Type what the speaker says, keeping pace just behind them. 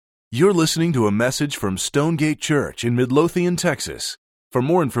You're listening to a message from Stonegate Church in Midlothian, Texas. For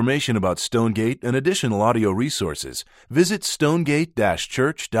more information about Stonegate and additional audio resources, visit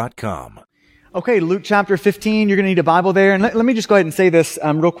stonegate-church.com. Okay, Luke chapter 15, you're going to need a Bible there. And let me just go ahead and say this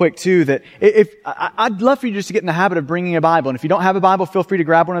real quick too, that I'd love for you just to get in the habit of bringing a Bible. And if you don't have a Bible, feel free to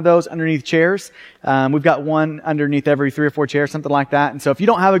grab one of those underneath chairs. We've got one underneath every 3 or 4 chairs, something like that. And so if you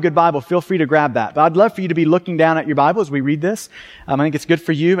don't have a good Bible, feel free to grab that. But I'd love for you to be looking down at your Bible as we read this. I think it's good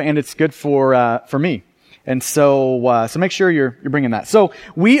for you and it's good for me. And so make sure you're bringing that. So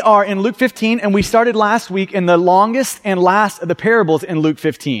we are in Luke 15, and we started last week in the longest and last of the parables in Luke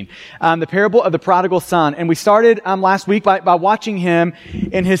 15, the parable of the prodigal son. And we started last week by watching him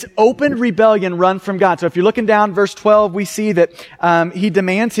in his open rebellion run from God. So if you're looking down verse 12, we see that he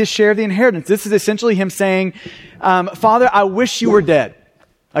demands his share of the inheritance. This is essentially him saying, Father, I wish you were dead.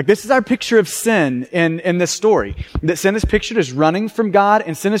 Like, this is our picture of sin in this story. That sin is pictured as running from God,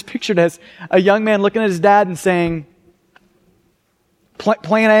 and sin is pictured as a young man looking at his dad and saying,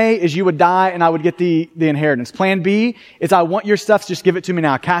 Plan A is you would die and I would get the inheritance. Plan B is I want your stuff, so just give it to me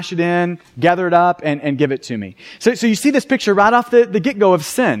now. Cash it in, gather it up, and give it to me. So you see this picture right off the get-go of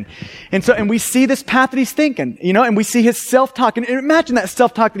sin. And we see this path that he's thinking, and we see his self-talk. And imagine that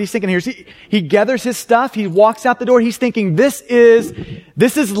self-talk that he's thinking here. He gathers his stuff, he walks out the door, he's thinking, this is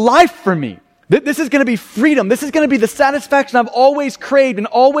life for me. This is going to be freedom. This is going to be the satisfaction I've always craved and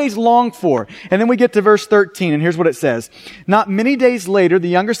always longed for. And then we get to verse 13, and here's what it says. Not many days later, the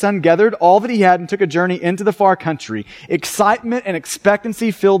younger son gathered all that he had and took a journey into the far country. Excitement and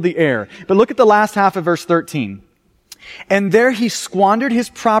expectancy filled the air. But look at the last half of verse 13. And there he squandered his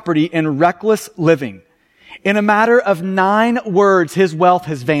property in reckless living. In a matter of 9 words, his wealth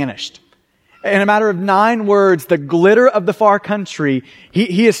has vanished. In a matter of 9 words, the glitter of the far country,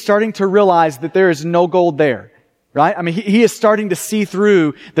 he is starting to realize that there is no gold there, right? I mean, he is starting to see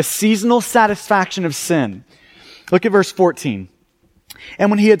through the seasonal satisfaction of sin. Look at verse 14. And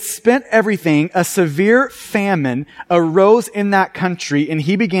when he had spent everything, a severe famine arose in that country, and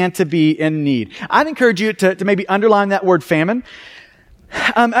he began to be in need. I'd encourage you to maybe underline that word famine.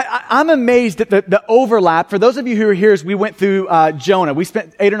 I'm amazed at the overlap. For those of you who are here, as we went through Jonah, we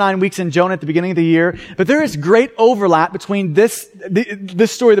spent 8 or 9 weeks in Jonah at the beginning of the year. But there is great overlap between this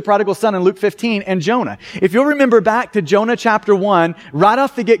story, the prodigal son, in Luke 15, and Jonah. If you'll remember back to Jonah chapter 1, right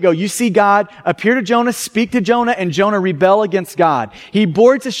off the get-go, you see God appear to Jonah, speak to Jonah, and Jonah rebel against God. He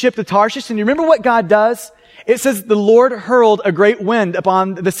boards a ship to Tarshish, and you remember what God does? It says the Lord hurled a great wind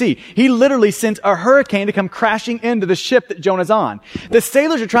upon the sea. He literally sent a hurricane to come crashing into the ship that Jonah's on. The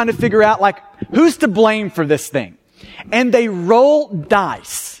sailors are trying to figure out, who's to blame for this thing? And they roll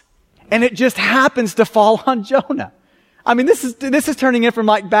dice. And it just happens to fall on Jonah. I mean, this is turning in from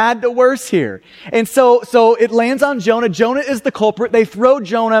bad to worse here. And so it lands on Jonah. Jonah is the culprit. They throw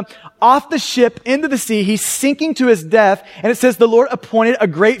Jonah off the ship into the sea. He's sinking to his death. And it says the Lord appointed a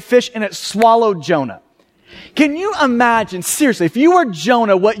great fish and it swallowed Jonah. Can you imagine, seriously, if you were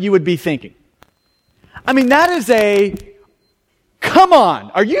Jonah, what you would be thinking? I mean, that is come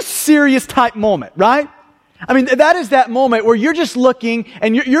on, are you serious type moment, right? I mean, that is that moment where you're just looking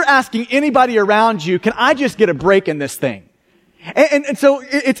and you're asking anybody around you, can I just get a break in this thing? And so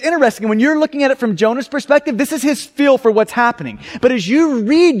it's interesting. When you're looking at it from Jonah's perspective, this is his feel for what's happening. But as you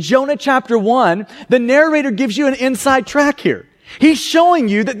read Jonah chapter 1, the narrator gives you an inside track here. He's showing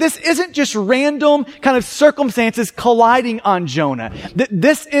you that this isn't just random kind of circumstances colliding on Jonah. That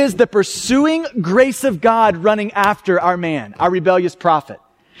this is the pursuing grace of God running after our man, our rebellious prophet.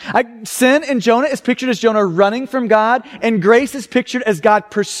 Sin in Jonah is pictured as Jonah running from God, and grace is pictured as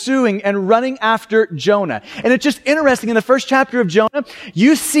God pursuing and running after Jonah. And it's just interesting, in the first chapter of Jonah,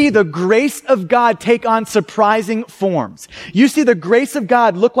 you see the grace of God take on surprising forms. You see the grace of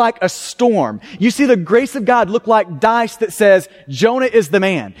God look like a storm. You see the grace of God look like dice that says, Jonah is the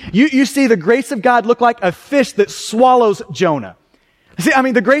man. You see the grace of God look like a fish that swallows Jonah. See, I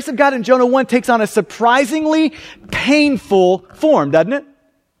mean, the grace of God in Jonah 1 takes on a surprisingly painful form, doesn't it?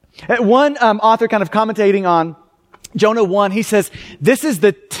 One author kind of commentating on Jonah 1, he says, this is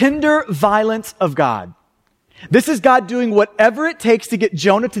the tender violence of God. This is God doing whatever it takes to get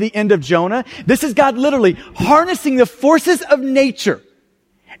Jonah to the end of Jonah. This is God literally harnessing the forces of nature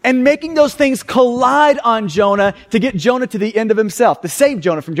and making those things collide on Jonah to get Jonah to the end of himself, to save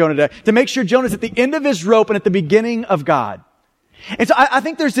Jonah from Jonah, to make sure Jonah's at the end of his rope and at the beginning of God. And so I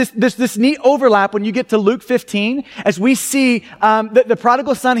think there's this neat overlap when you get to Luke 15, as we see the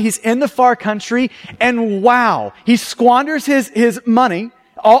prodigal son, he's in the far country, and wow, he squanders his money,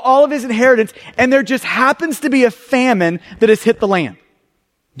 all of his inheritance, and there just happens to be a famine that has hit the land.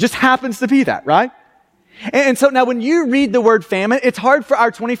 Just happens to be that, right? And so now when you read the word famine, it's hard for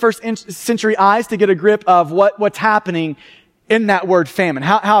our 21st century eyes to get a grip of what's happening in that word famine,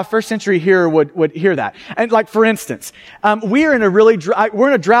 how a first century hearer would hear that. And like, for instance, we're in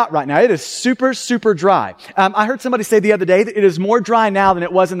a drought right now. It is super, super dry. I heard somebody say the other day that it is more dry now than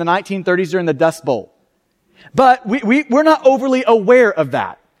it was in the 1930s during the Dust Bowl. But we're not overly aware of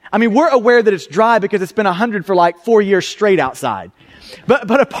that. I mean, we're aware that it's dry because it's been 100 for like 4 years straight outside.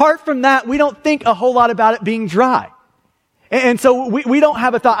 But apart from that, we don't think a whole lot about it being dry. And so we don't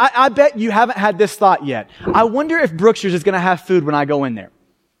have a thought. I bet you haven't had this thought yet. I wonder if Brookshire's is going to have food when I go in there.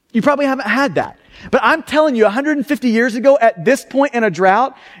 You probably haven't had that. But I'm telling you, 150 years ago, at this point in a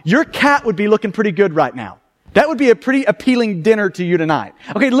drought, your cat would be looking pretty good right now. That would be a pretty appealing dinner to you tonight.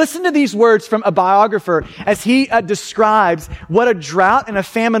 Okay, listen to these words from a biographer as he describes what a drought and a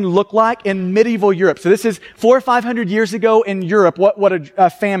famine looked like in medieval Europe. So this is 400 or 500 years ago in Europe, what a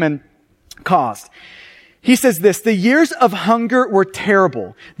famine caused. He says this, the years of hunger were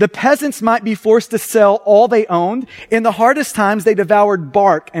terrible. The peasants might be forced to sell all they owned. In the hardest times, they devoured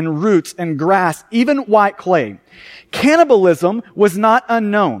bark and roots and grass, even white clay. Cannibalism was not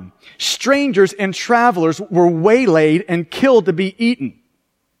unknown. Strangers and travelers were waylaid and killed to be eaten.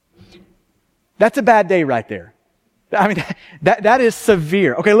 That's a bad day right there. I mean, that is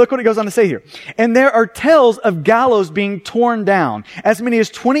severe. Okay, look what it goes on to say here. And there are tales of gallows being torn down. As many as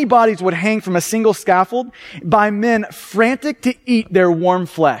 20 bodies would hang from a single scaffold by men frantic to eat their warm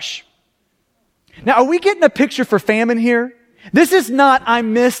flesh. Now, are we getting a picture for famine here? This is not, I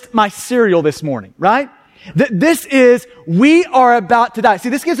missed my cereal this morning, right? This is, we are about to die. See,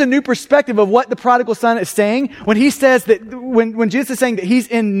 this gives a new perspective of what the prodigal son is saying. When he says that, when Jesus is saying that he's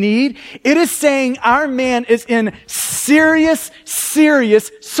in need, it is saying our man is in serious,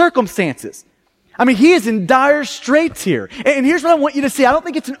 serious circumstances. I mean, he is in dire straits here. And here's what I want you to see. I don't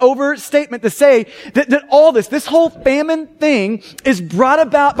think it's an overstatement to say that all this whole famine thing is brought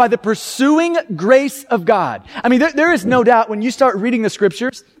about by the pursuing grace of God. I mean, there is no doubt when you start reading the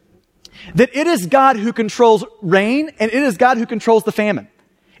scriptures that it is God who controls rain and it is God who controls the famine.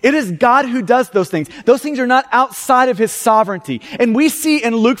 It is God who does those things. Those things are not outside of his sovereignty. And we see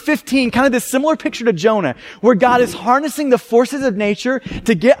in Luke 15 kind of this similar picture to Jonah, where God is harnessing the forces of nature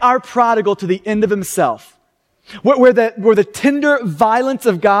to get our prodigal to the end of himself. Where the tender violence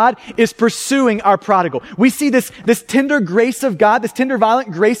of God is pursuing our prodigal. We see this tender grace of God, this tender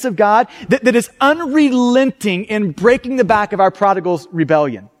violent grace of God that is unrelenting in breaking the back of our prodigal's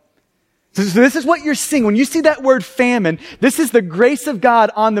rebellion. So this is what you're seeing. When you see that word famine, this is the grace of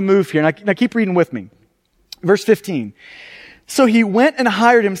God on the move here. Now keep reading with me. Verse 15. So he went and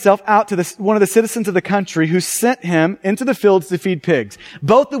hired himself out to one of the citizens of the country who sent him into the fields to feed pigs,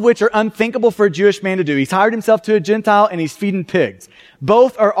 both of which are unthinkable for a Jewish man to do. He's hired himself to a Gentile and he's feeding pigs.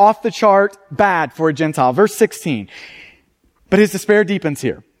 Both are off the chart bad for a Gentile. Verse 16. But his despair deepens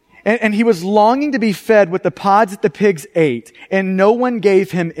here. And he was longing to be fed with the pods that the pigs ate, and no one gave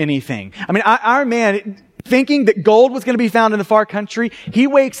him anything. I mean, our man, thinking that gold was going to be found in the far country, he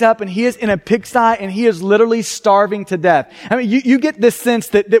wakes up and he is in a pigsty and he is literally starving to death. I mean, you get this sense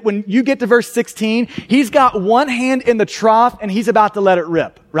that when you get to verse 16, he's got one hand in the trough and he's about to let it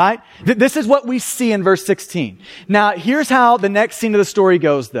rip, right? This is what we see in verse 16. Now, here's how the next scene of the story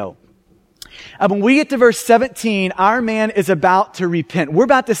goes, though. When we get to verse 17, our man is about to repent. We're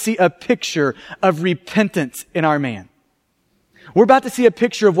about to see a picture of repentance in our man. We're about to see a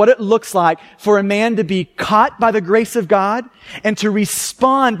picture of what it looks like for a man to be caught by the grace of God and to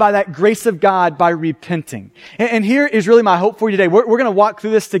respond by that grace of God by repenting. And here is really my hope for you today. We're going to walk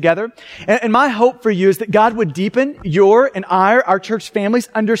through this together. And my hope for you is that God would deepen your and our church family's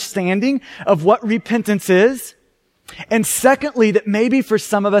understanding of what repentance is. And secondly, that maybe for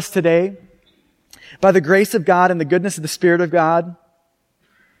some of us today, by the grace of God and the goodness of the Spirit of God,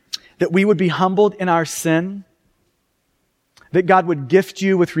 that we would be humbled in our sin, that God would gift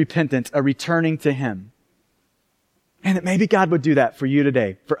you with repentance, a returning to Him. And that maybe God would do that for you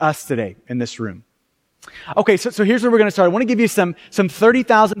today, for us today in this room. Okay, so here's where we're going to start. I want to give you some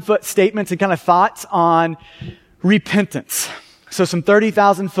 30,000-foot statements and kind of thoughts on repentance. So some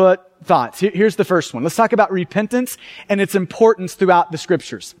 30,000-foot thoughts. Here's the first one. Let's talk about repentance and its importance throughout the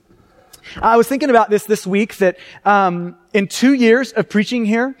Scriptures. I was thinking about this week that in 2 years of preaching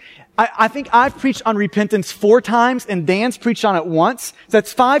here, I think I've preached on repentance 4 times and Dan's preached on it once. So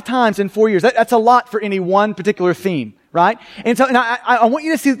that's 5 times in 4 years. That's a lot for any one particular theme, right? And so I want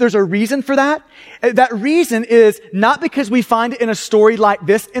you to see that there's a reason for that. That reason is not because we find it in a story like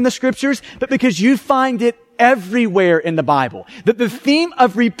this in the Scriptures, but because you find it everywhere in the Bible. That the theme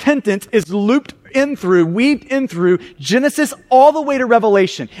of repentance is looped weaved in through Genesis all the way to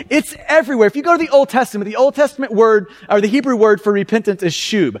Revelation. It's everywhere. If you go to the Old Testament word, or the Hebrew word for repentance is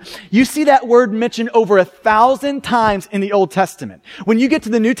shub. You see that word mentioned over 1,000 times in the Old Testament. When you get to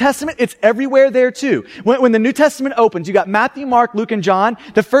the New Testament, it's everywhere there too. When the New Testament opens, you got Matthew, Mark, Luke, and John.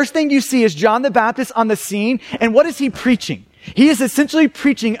 The first thing you see is John the Baptist on the scene. And what is he preaching? He is essentially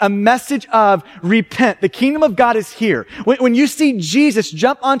preaching a message of repent. The kingdom of God is here. When you see Jesus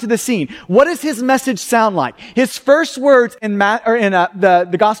jump onto the scene, what does his message sound like? His first words in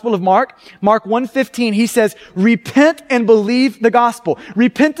the Gospel of Mark 1:15, he says, repent and believe the gospel.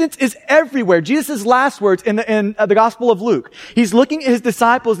 Repentance is everywhere. Jesus' last words in the Gospel of Luke, he's looking at his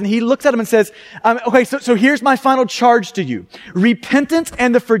disciples and he looks at them and says, okay, so here's my final charge to you. Repentance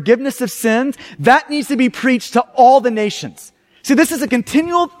and the forgiveness of sins, that needs to be preached to all the nations. See, this is a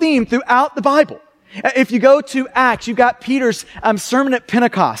continual theme throughout the Bible. If you go to Acts, you've got Peter's sermon at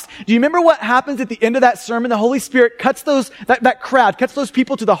Pentecost. Do you remember what happens at the end of that sermon? The Holy Spirit cuts that crowd, cuts those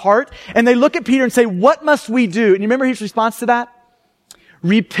people to the heart, and they look at Peter and say, what must we do? And you remember his response to that?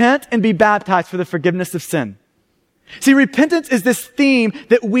 Repent and be baptized for the forgiveness of sin. See, repentance is this theme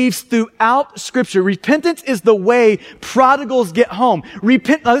that weaves throughout Scripture. Repentance is the way prodigals get home.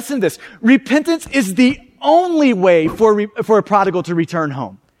 Now listen to this. Repentance is the only way for a prodigal to return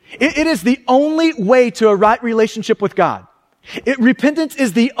home. It is the only way to a right relationship with God. Repentance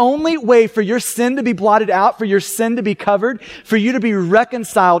is the only way for your sin to be blotted out, for your sin to be covered, for you to be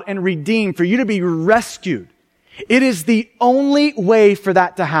reconciled and redeemed, for you to be rescued. It is the only way for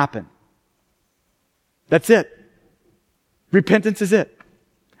that to happen. That's it. Repentance is it.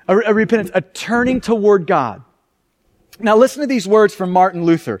 A repentance, a turning toward God. Now listen to these words from Martin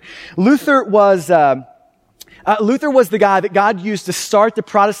Luther. Luther was the guy that God used to start the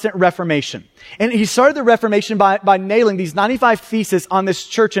Protestant Reformation. And he started the Reformation by nailing these 95 theses on this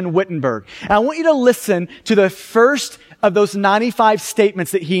church in Wittenberg. And I want you to listen to the first of those 95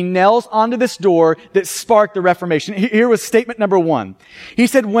 statements that he nails onto this door that sparked the Reformation. Here was statement number 1. He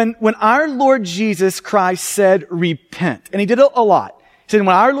said, when our Lord Jesus Christ said, repent, and he did a lot. He said,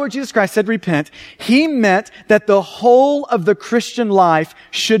 when our Lord Jesus Christ said repent, he meant that the whole of the Christian life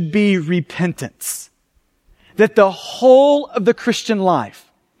should be repentance. That the whole of the Christian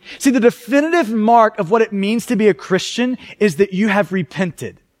life. See, the definitive mark of what it means to be a Christian is that you have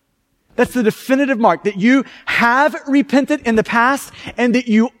repented. That's the definitive mark, that you have repented in the past and that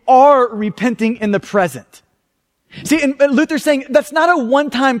you are repenting in the present. See, and Luther's saying that's not a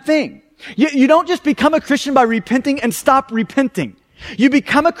one-time thing. You don't just become a Christian by repenting and stop repenting. You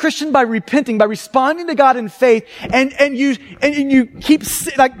become a Christian by repenting, by responding to God in faith, and you keep,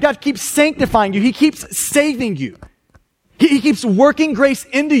 like, God keeps sanctifying you. He keeps saving you. He keeps working grace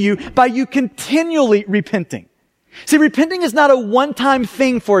into you by you continually repenting. See, repenting is not a one-time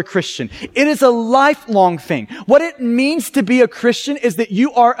thing for a Christian. It is a lifelong thing. What it means to be a Christian is that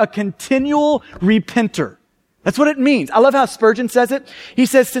you are a continual repenter. That's what it means. I love how Spurgeon says it. He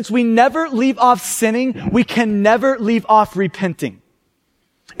says, since we never leave off sinning, we can never leave off repenting.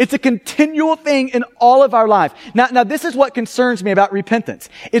 It's a continual thing in all of our life. Now this is what concerns me about repentance.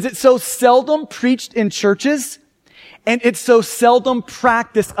 Is it so seldom preached in churches, and it's so seldom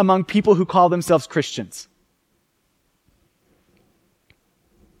practiced among people who call themselves Christians.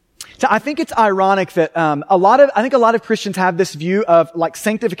 So I think it's ironic that a lot of Christians have this view of like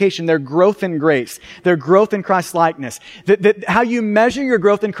sanctification, their growth in grace, their growth in Christ's likeness. That how you measure your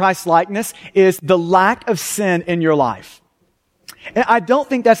growth in Christ's likeness is the lack of sin in your life. And I don't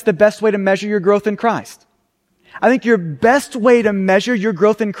think that's the best way to measure your growth in Christ. I think your best way to measure your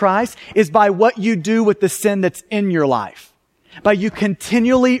growth in Christ is by what you do with the sin that's in your life. By you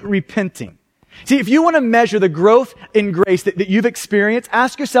continually repenting. See, if you want to measure the growth in grace that you've experienced,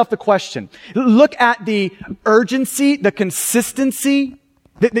 ask yourself the question. Look at the urgency, the consistency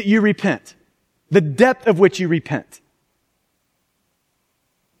that you repent. The depth of which you repent.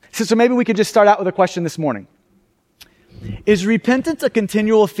 So maybe we could just start out with a question this morning. Is repentance a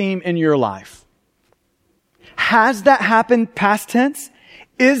continual theme in your life? Has that happened past tense?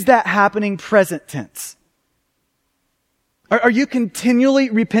 Is that happening present tense? Are you continually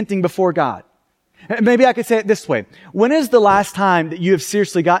repenting before God? Maybe I could say it this way. When is the last time that you have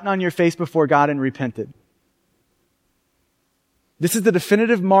seriously gotten on your face before God and repented? This is the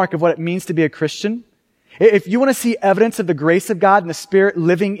definitive mark of what it means to be a Christian. If you want to see evidence of the grace of God and the Spirit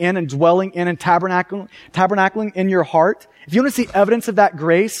living in and dwelling in and tabernacling in your heart, if you want to see evidence of that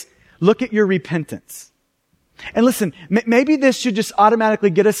grace, look at your repentance. And listen, maybe this should just automatically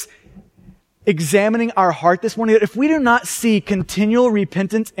get us examining our heart this morning. If we do not see continual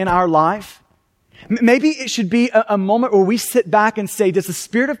repentance in our life, maybe it should be a moment where we sit back and say, does the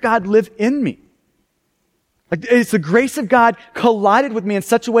Spirit of God live in me? Like, it's the grace of God collided with me in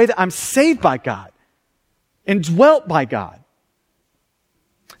such a way that I'm saved by God and dwelt by God.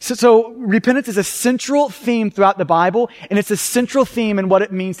 So repentance is a central theme throughout the Bible, and it's a central theme in what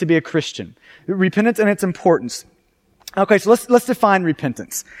it means to be a Christian. Repentance and its importance. Okay, so let's define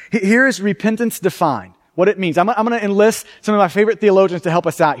repentance. Here is repentance defined, what it means. I'm going to enlist some of my favorite theologians to help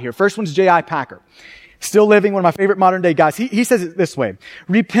us out here. First one's J.I. Packer. Still living, one of my favorite modern day guys. He says it this way.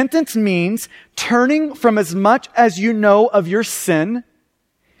 Repentance means turning from as much as you know of your sin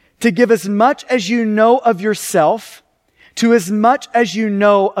to give as much as you know of yourself to as much as you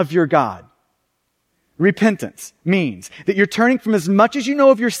know of your God. Repentance means that you're turning from as much as you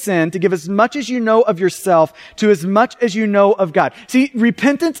know of your sin to give as much as you know of yourself to as much as you know of God. See,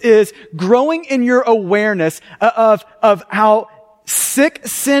 repentance is growing in your awareness of how sick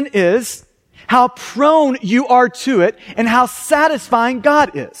sin is, how prone you are to it, and how satisfying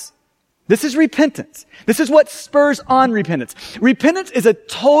God is. This is repentance. This is what spurs on repentance. Repentance is a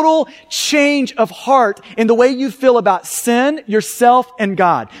total change of heart in the way you feel about sin, yourself, and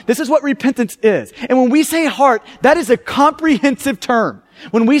God. This is what repentance is. And when we say heart, that is a comprehensive term.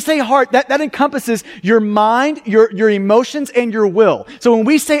 When we say heart, that encompasses your mind, your emotions, and your will. So when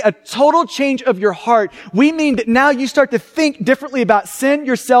we say a total change of your heart, we mean that now you start to think differently about sin,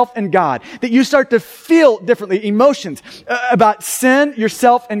 yourself, and God. That you start to feel differently, emotions about sin,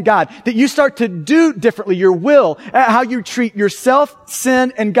 yourself, and God. That you start to do differently, your will, how you treat yourself,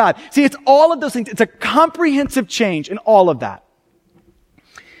 sin, and God. See, it's all of those things. It's a comprehensive change in all of that.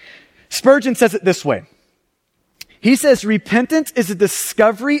 Spurgeon says it this way. He says, repentance is a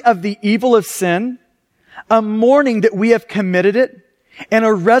discovery of the evil of sin, a mourning that we have committed it, and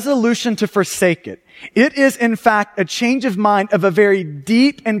a resolution to forsake it. It is, in fact, a change of mind of a very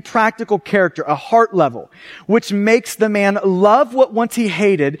deep and practical character, a heart level, which makes the man love what once he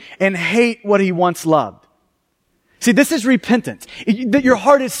hated and hate what he once loved. See, this is repentance. That your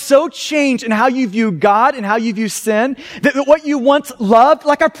heart is so changed in how you view God and how you view sin, that what you once loved,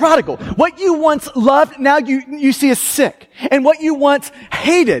 like our prodigal, what you once loved, now you see as sick. And what you once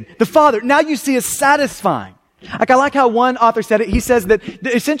hated, the Father, now you see as satisfying. Like I like how one author said it. He says that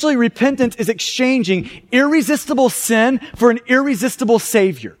essentially repentance is exchanging irresistible sin for an irresistible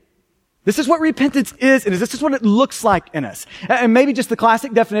Savior. This is what repentance is, and this is what it looks like in us. And maybe just the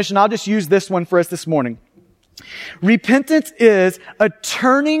classic definition, I'll just use this one for us this morning. Repentance is a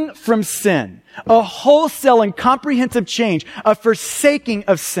turning from sin, a wholesale and comprehensive change, a forsaking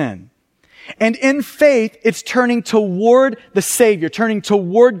of sin. And in faith, it's turning toward the Savior, turning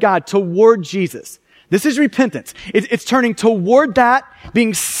toward God, toward Jesus. This is repentance. It's turning toward that,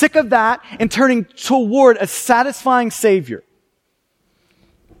 being sick of that, and turning toward a satisfying Savior.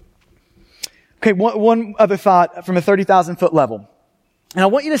 Okay, one other thought from a 30,000-foot level. And I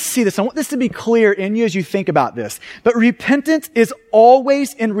want you to see this. I want this to be clear in you as you think about this. But repentance is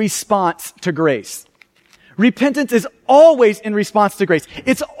always in response to grace. Repentance is always in response to grace.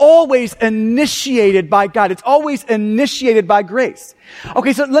 It's always initiated by God. It's always initiated by grace.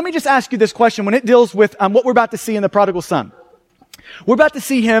 Okay, so let me just ask you this question when it deals with what we're about to see in the prodigal son. We're about to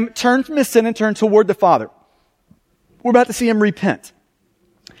see him turn from his sin and turn toward the Father. We're about to see him repent.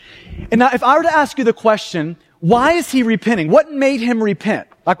 And now, if I were to ask you the question, why is he repenting? What made him repent?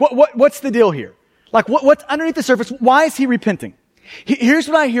 Like, what's the deal here? Like, what's underneath the surface? Why is he repenting? Here's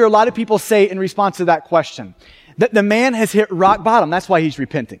what I hear a lot of people say in response to that question. That the man has hit rock bottom. That's why he's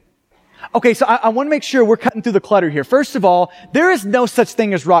repenting. Okay, so I want to make sure we're cutting through the clutter here. First of all, there is no such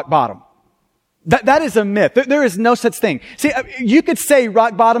thing as rock bottom. That is a myth. There is no such thing. See, you could say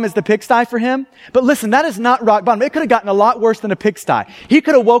rock bottom is the pigsty for him, but listen, that is not rock bottom. It could have gotten a lot worse than a pigsty. He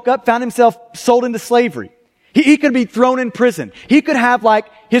could have woke up, found himself sold into slavery. He could be thrown in prison. He could have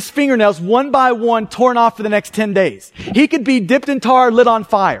his fingernails one by one torn off for the next 10 days. He could be dipped in tar, lit on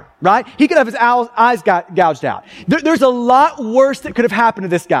fire, right? He could have his eyes gouged out. There's a lot worse that could have happened to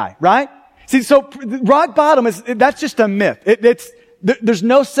this guy, right? See, so rock bottom that's just a myth. There's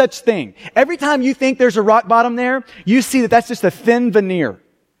no such thing. Every time you think there's a rock bottom there, you see that's just a thin veneer.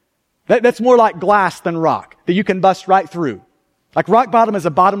 That's more like glass than rock that you can bust right through. Like rock bottom is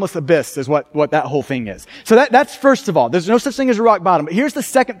a bottomless abyss is what that whole thing is. So that's first of all. There's no such thing as a rock bottom. But here's the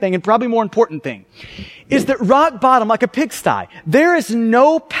second thing, and probably more important thing, is that rock bottom, like a pigsty, there is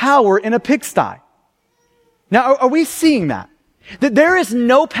no power in a pigsty. Now, are we seeing that? That there is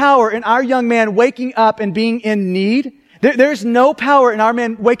no power in our young man waking up and being in need. There's no power in our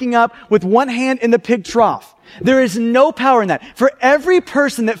man waking up with one hand in the pig trough. There is no power in that. For every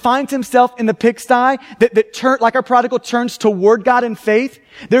person that finds himself in the pigsty, like our prodigal turns toward God in faith,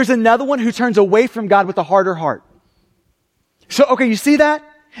 there's another one who turns away from God with a harder heart. So, okay, you see that?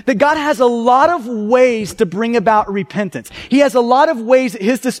 That God has a lot of ways to bring about repentance. He has a lot of ways at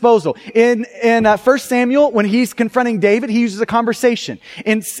his disposal. In 1 Samuel, when he's confronting David, he uses a conversation.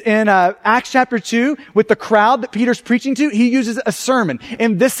 In Acts chapter 2, with the crowd that Peter's preaching to, he uses a sermon.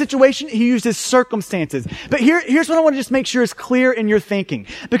 In this situation, he uses circumstances. But here's what I want to just make sure is clear in your thinking.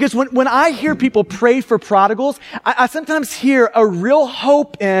 Because when I hear people pray for prodigals, I sometimes hear a real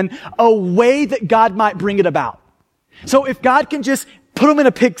hope in a way that God might bring it about. So if God can just put them in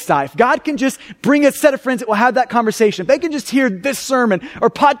a pigsty, if God can just bring a set of friends that will have that conversation, if they can just hear this sermon or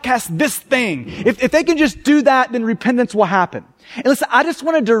podcast this thing, if they can just do that, then repentance will happen. And listen, I just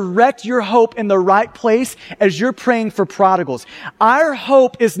want to direct your hope in the right place as you're praying for prodigals. Our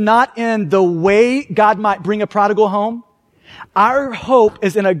hope is not in the way God might bring a prodigal home. Our hope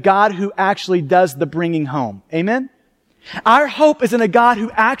is in a God who actually does the bringing home. Amen? Our hope is in a God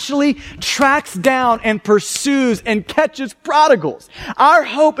who actually tracks down and pursues and catches prodigals. Our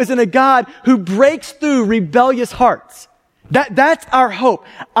hope is in a God who breaks through rebellious hearts. That's our hope.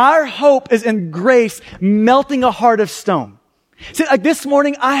 Our hope is in grace melting a heart of stone. See, like this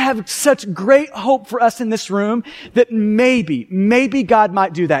morning, I have such great hope for us in this room that maybe God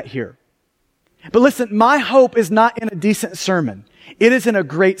might do that here. But listen, my hope is not in a decent sermon. It is in a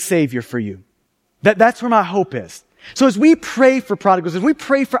great Savior for you. That's where my hope is. So as we pray for prodigals, as we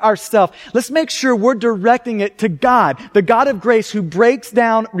pray for ourselves, let's make sure we're directing it to God, the God of grace who breaks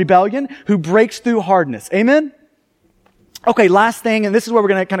down rebellion, who breaks through hardness. Amen? Okay, last thing, and this is where we're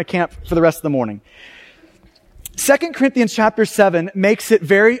going to kind of camp for the rest of the morning. 2 Corinthians chapter 7 makes it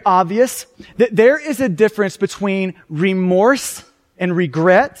very obvious that there is a difference between remorse and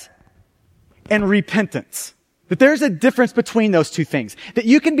regret and repentance. That there's a difference between those two things. That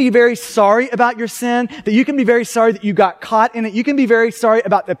you can be very sorry about your sin. That you can be very sorry that you got caught in it. You can be very sorry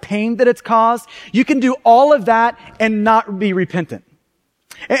about the pain that it's caused. You can do all of that and not be repentant.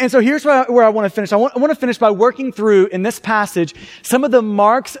 And so here's where I want to finish. I want to finish by working through, in this passage, some of the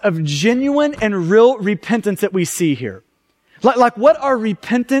marks of genuine and real repentance that we see here. Like what are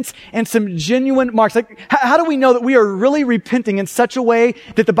repentance and some genuine marks? Like, how do we know that we are really repenting in such a way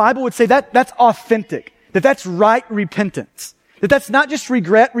that the Bible would say that's authentic? That's right repentance. That's not just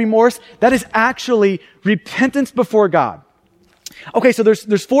regret, remorse. That is actually repentance before God. Okay, so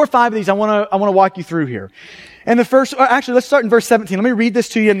there's 4 or 5 of these I want to walk you through here. And the first, actually, let's start in verse 17. Let me read this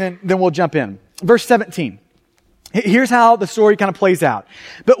to you and then we'll jump in. Verse 17. Here's how the story kind of plays out.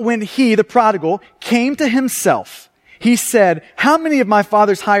 But when he, the prodigal, came to himself, he said, "How many of my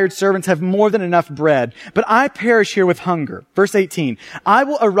father's hired servants have more than enough bread, but I perish here with hunger?" Verse 18, "I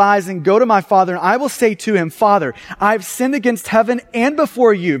will arise and go to my father, and I will say to him, Father, I've sinned against heaven and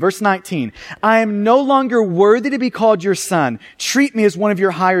before you." Verse 19, "I am no longer worthy to be called your son. Treat me as one of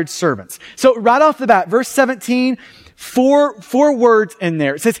your hired servants." So right off the bat, verse 17, four words in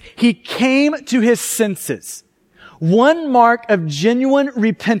there. It says, he came to his senses. One mark of genuine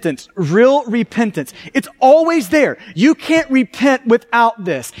repentance, real repentance. It's always there. You can't repent without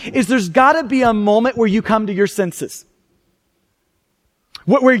this. There's gotta be a moment where you come to your senses.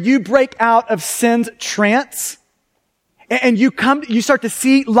 Where you break out of sin's trance and you start to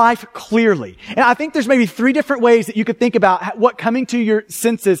see life clearly. And I think there's maybe 3 different ways that you could think about what coming to your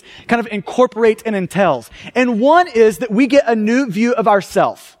senses kind of incorporates and entails. And one is that we get a new view of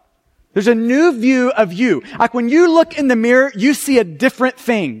ourselves. There's a new view of you. Like when you look in the mirror, you see a different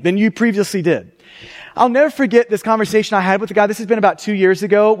thing than you previously did. I'll never forget this conversation I had with a guy. This has been about 2 years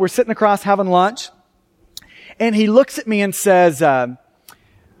ago. We're sitting across having lunch. And he looks at me and says,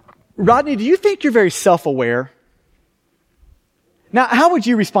 "Rodney, do you think you're very self-aware?" Now, how would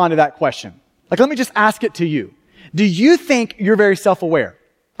you respond to that question? Like, let me just ask it to you. Do you think you're very self-aware?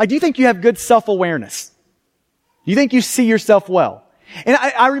 Like, do you think you have good self-awareness? Do you think you see yourself well? And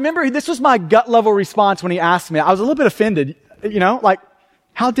I remember this was my gut level response when he asked me. I was a little bit offended, like,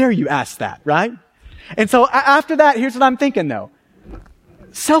 how dare you ask that, right? And so after that, here's what I'm thinking though.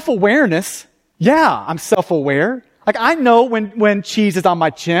 Self-awareness. Yeah, I'm self-aware. Like I know when cheese is on my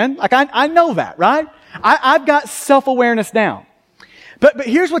chin. Like I know that, right? I've got self-awareness down. But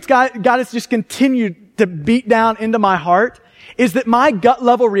here's what's God has just continued to beat down into my heart is that my gut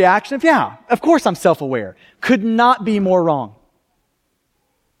level reaction of, yeah, of course I'm self-aware, could not be more wrong.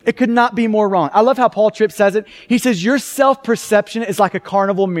 It could not be more wrong. I love how Paul Tripp says it. He says, your self-perception is like a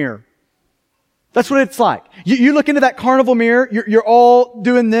carnival mirror. That's what it's like. You look into that carnival mirror, you're all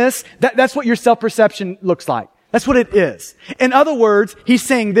doing this. That's what your self-perception looks like. That's what it is. In other words, he's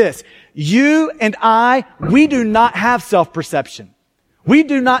saying this. You and I, we do not have self-perception. We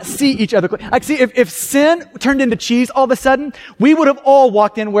do not see each other. Like, see, if sin turned into cheese all of a sudden, we would have all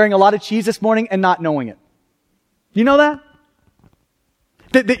walked in wearing a lot of cheese this morning and not knowing it. You know that?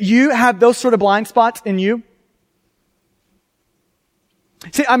 That you have those sort of blind spots in you?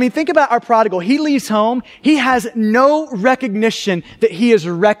 See, I mean, think about our prodigal. He leaves home. He has no recognition that he is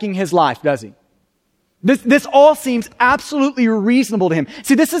wrecking his life, does he? This all seems absolutely reasonable to him.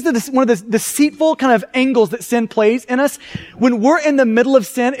 See, this is one of the deceitful kind of angles that sin plays in us. When we're in the middle of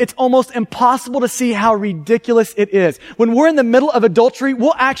sin, it's almost impossible to see how ridiculous it is. When we're in the middle of adultery,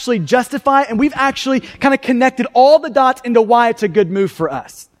 we'll actually justify it, and we've actually kind of connected all the dots into why it's a good move for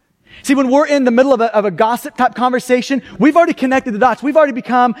us. See, when we're in the middle of a gossip type conversation, we've already connected the dots. We've already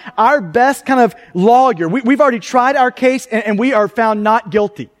become our best kind of lawyer. We've already tried our case, and we are found not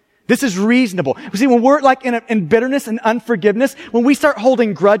guilty. This is reasonable. See, when we're like in bitterness and unforgiveness, when we start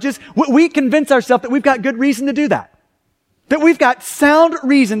holding grudges, we convince ourselves that we've got good reason to do that. That we've got sound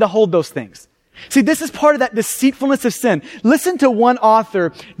reason to hold those things. See, this is part of that deceitfulness of sin. Listen to one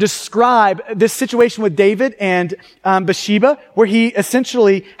author describe this situation with David and Bathsheba, where he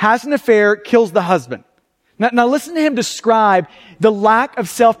essentially has an affair, kills the husband. Now listen to him describe the lack of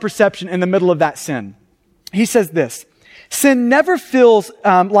self-perception in the middle of that sin. He says this: sin never feels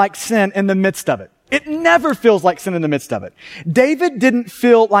like sin in the midst of it. It never feels like sin in the midst of it. David didn't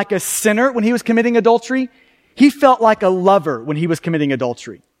feel like a sinner when he was committing adultery. He felt like a lover when he was committing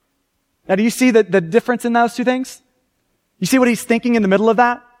adultery. Now, do you see the difference in those two things? You see what he's thinking in the middle of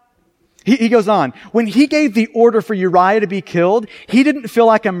that? He goes on. When he gave the order for Uriah to be killed, he didn't feel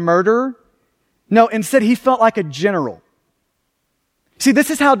like a murderer. No, instead he felt like a general. See, this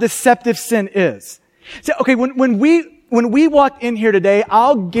is how deceptive sin is. So, okay, when we walked in here today,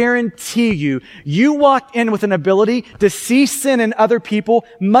 I'll guarantee you walked in with an ability to see sin in other people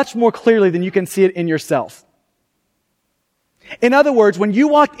much more clearly than you can see it in yourself. In other words, when you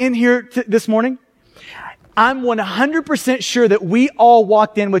walked in here this morning, I'm 100% sure that we all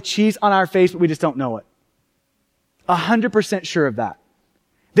walked in with cheese on our face, but we just don't know it. 100% sure of that.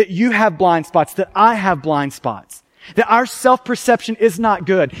 That you have blind spots, that I have blind spots. That our self-perception is not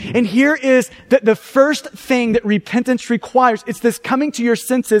good. And here is the first thing that repentance requires. It's this coming to your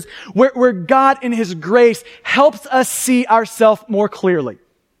senses where God in His grace helps us see ourselves more clearly.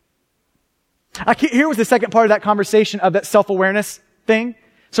 Here was the second part of that conversation of that self-awareness thing.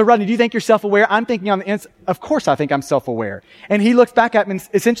 So Rodney, do you think you're self-aware? I'm thinking on the inside, of course I think I'm self-aware. And he looks back at me and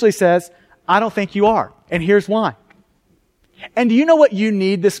essentially says, I don't think you are. And here's why. And do you know what you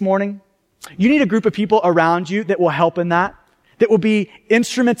need this morning? You need a group of people around you that will help in that will be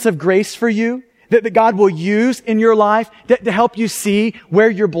instruments of grace for you, that God will use in your life to help you see where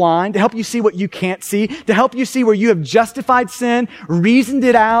you're blind, to help you see what you can't see, to help you see where you have justified sin, reasoned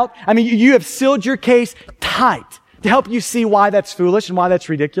it out. I mean, you have sealed your case tight to help you see why that's foolish and why that's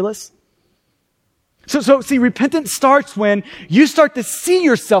ridiculous. So see, repentance starts when you start to see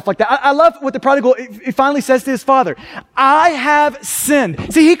yourself like that. I love what the prodigal he finally says to his father. I have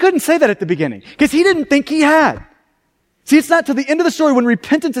sinned. See, he couldn't say that at the beginning because he didn't think he had. See, it's not till the end of the story when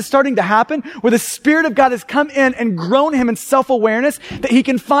repentance is starting to happen, where the Spirit of God has come in and grown him in self-awareness, that he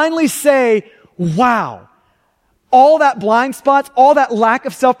can finally say, wow, all that blind spots, all that lack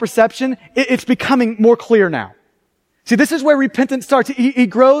of self-perception, it's becoming more clear now. See, this is where repentance starts. He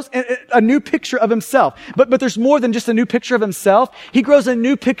grows a new picture of himself. But there's more than just a new picture of himself. He grows a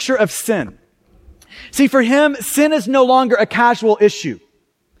new picture of sin. See, for him, sin is no longer a casual issue.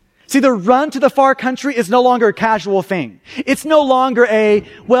 See, the run to the far country is no longer a casual thing. It's no longer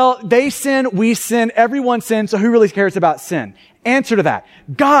they sin, we sin, everyone sins, so who really cares about sin? Answer to that.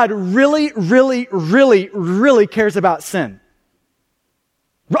 God really, really, really, really cares about sin.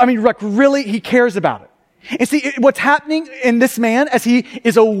 I mean, really, He cares about it. And see, what's happening in this man as he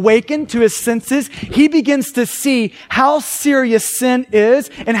is awakened to his senses, he begins to see how serious sin is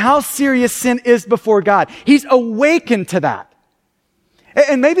and how serious sin is before God. He's awakened to that.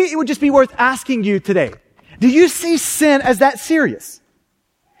 And maybe it would just be worth asking you today, do you see sin as that serious?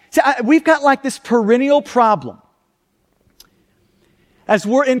 See, we've got like this perennial problem. As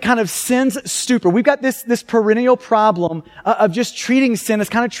we're in kind of sin's stupor, we've got this perennial problem of just treating sin as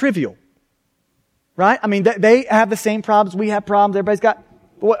kind of trivial. Right? I mean, they have the same problems. We have problems. Everybody's got...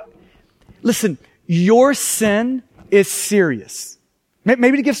 Listen, your sin is serious.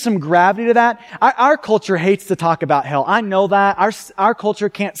 Maybe to give some gravity to that, our culture hates to talk about hell. I know that. Our culture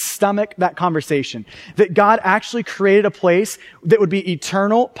can't stomach that conversation. That God actually created a place that would be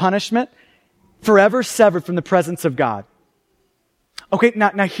eternal punishment, forever severed from the presence of God. Okay,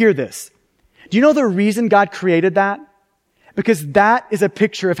 now hear this. Do you know the reason God created that? Because that is a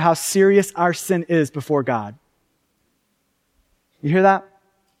picture of how serious our sin is before God. You hear that? I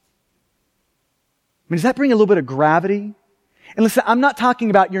mean, does that bring a little bit of gravity? And listen, I'm not talking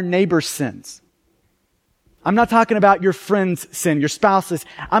about your neighbor's sins. I'm not talking about your friend's sin, your spouse's.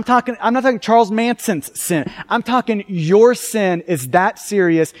 I'm not talking Charles Manson's sin. I'm talking your sin is that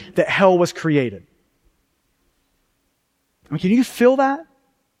serious that hell was created. I mean, can you feel that?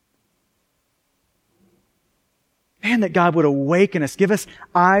 Man, that God would awaken us, give us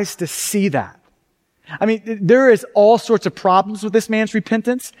eyes to see that. I mean, there is all sorts of problems with this man's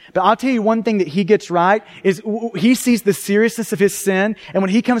repentance, but I'll tell you one thing that he gets right is he sees the seriousness of his sin, and when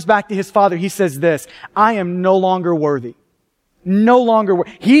he comes back to his father, he says this, I am no longer worthy. No longer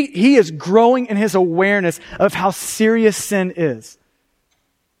worthy. He is growing in his awareness of how serious sin is.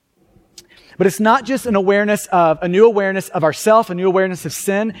 But it's not just a new awareness of ourself, a new awareness of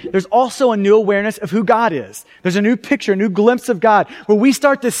sin. There's also a new awareness of who God is. There's a new picture, a new glimpse of God where we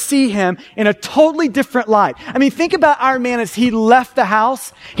start to see Him in a totally different light. I mean, think about our man as he left the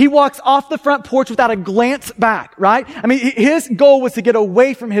house. He walks off the front porch without a glance back, right? I mean, his goal was to get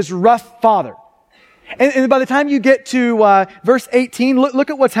away from his rough father. And by the time you get to verse 18, look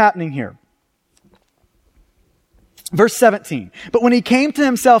at what's happening here. Verse 17, but when he came to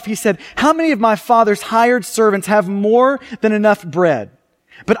himself, he said, how many of my father's hired servants have more than enough bread?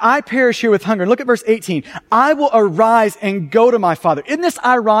 But I perish here with hunger. And look at verse 18. I will arise and go to my father. Isn't this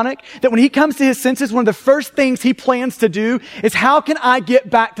ironic that when he comes to his senses, one of the first things he plans to do is how can I get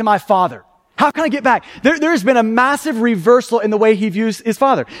back to my father? How can I get back? There's been a massive reversal in the way he views his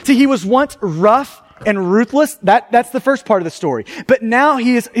father. See, he was once rough and ruthless. That's the first part of the story. But now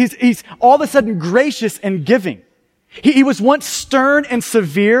he's all of a sudden gracious and giving. He was once stern and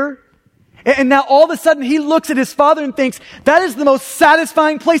severe, and now all of a sudden he looks at his father and thinks, that is the most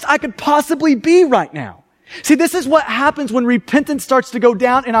satisfying place I could possibly be right now. See, this is what happens when repentance starts to go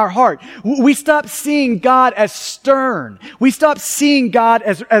down in our heart. We stop seeing God as stern. We stop seeing God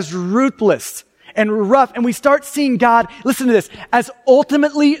as ruthless and rough, and we start seeing God, listen to this, as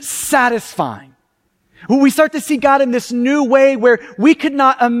ultimately satisfying. We start to see God in this new way where we could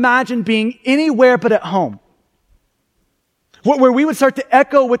not imagine being anywhere but at home. Where we would start to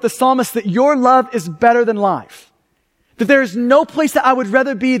echo with the psalmist that your love is better than life. That there is no place that I would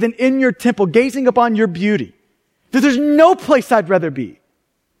rather be than in your temple, gazing upon your beauty. That there's no place I'd rather be.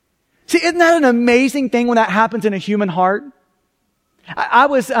 See, isn't that an amazing thing when that happens in a human heart? I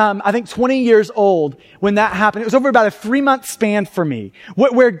was, I think 20 years old when that happened. It was over about a 3-month span for me,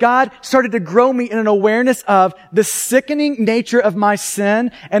 where God started to grow me in an awareness of the sickening nature of my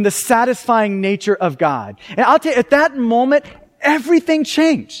sin and the satisfying nature of God. And I'll tell you, at that moment, everything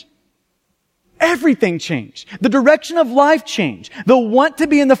changed. Everything changed. The direction of life changed. The want to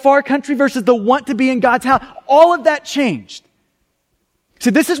be in the far country versus the want to be in God's house. All of that changed. So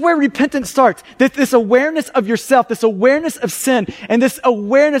this is where repentance starts. This awareness of yourself, this awareness of sin, and this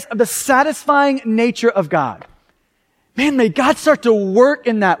awareness of the satisfying nature of God. Man, may God start to work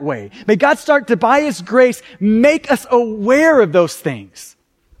in that way. May God start to, by His grace, make us aware of those things.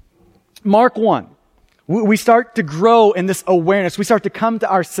 Mark 1. We start to grow in this awareness. We start to come to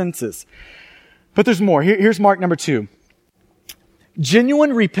our senses. But there's more. Here's Mark number 2.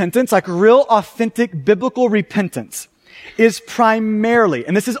 Genuine repentance, like real, authentic, biblical repentance, is primarily,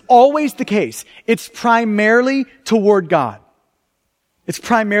 and this is always the case, it's primarily toward God. It's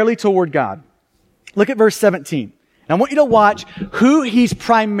primarily toward God. Look at verse 17. And I want you to watch who he's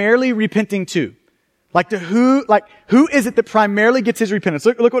primarily repenting to. Who is it that primarily gets his repentance?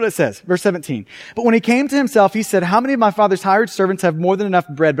 Look what it says. Verse 17. But when he came to himself, he said, how many of my father's hired servants have more than enough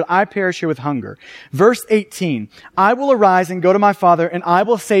bread, but I perish here with hunger? Verse 18. I will arise and go to my father, and I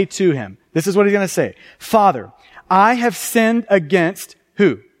will say to him, this is what he's going to say. Father, I have sinned against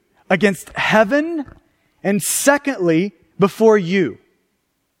who? Against heaven, and secondly, before you.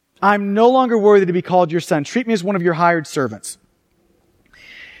 I'm no longer worthy to be called your son. Treat me as one of your hired servants.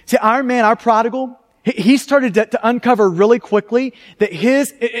 See, our man, our prodigal, he started to uncover really quickly that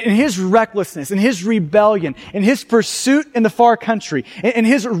in his recklessness, in his rebellion, in his pursuit in the far country, in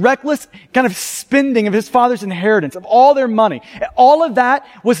his reckless kind of spending of his father's inheritance, of all their money, all of that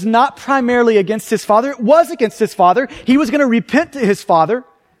was not primarily against his father. It was against his father. He was going to repent to his father.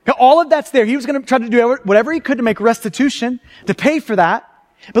 All of that's there. He was going to try to do whatever he could to make restitution, to pay for that.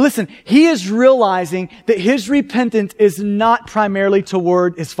 But listen, he is realizing that his repentance is not primarily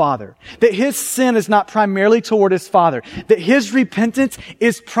toward his father. That his sin is not primarily toward his father. That his repentance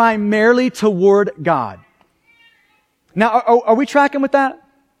is primarily toward God. Now, are we tracking with that?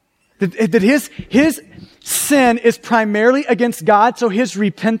 That his sin is primarily against God, so his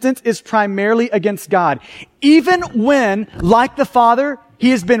repentance is primarily against God. Even when, like the father, he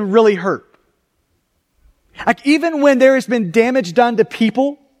has been really hurt. Like even when there has been damage done to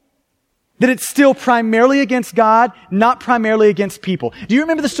people, That it's still primarily against God, not primarily against people. Do you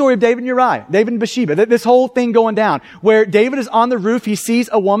remember the story of David and Uriah? David and Bathsheba? This whole thing going down where David is on the roof. He sees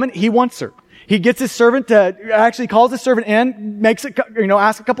a woman. He wants her. He gets his servant actually calls his servant in, makes it,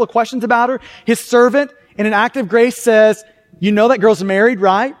 asks a couple of questions about her. His servant, in an act of grace, says, you know that girl's married,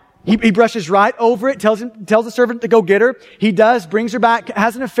 right? He brushes right over it, tells the servant to go get her. He does, brings her back,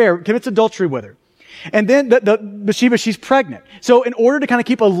 has an affair, commits adultery with her. And then the Bathsheba, she's pregnant. So in order to kind of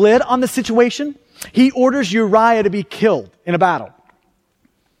keep a lid on the situation, he orders Uriah to be killed in a battle.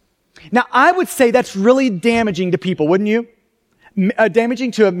 Now, I would say that's really damaging to people, wouldn't you?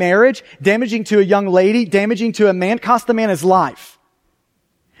 Damaging to a marriage, damaging to a young lady, damaging to a man, cost the man his life.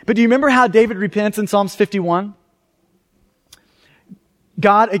 But do you remember how David repents in Psalms 51?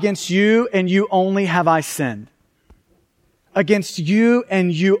 God, against you and you only have I sinned. Against you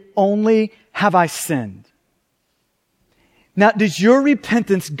and you only have I sinned. Now, does your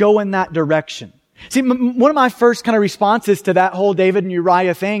repentance go in that direction? See, one of my first kind of responses to that whole David and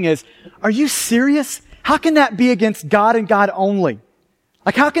Uriah thing is, are you serious? How can that be against God and God only?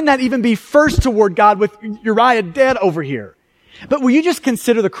 Like, how can that even be first toward God with Uriah dead over here? But will you just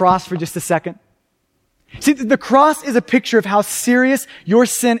consider the cross for just a second? See, the cross is a picture of how serious your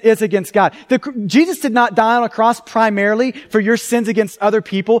sin is against God. Jesus did not die on a cross primarily for your sins against other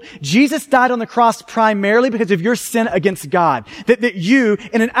people. Jesus died on the cross primarily because of your sin against God. That you,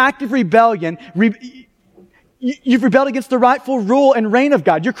 in an act of rebellion, you've rebelled against the rightful rule and reign of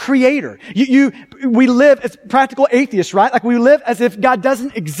God, your creator. We live as practical atheists, right? Like we live as if God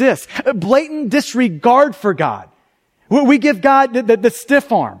doesn't exist. A blatant disregard for God. We give God the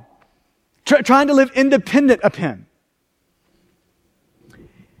stiff arm. Trying to live independent of Him.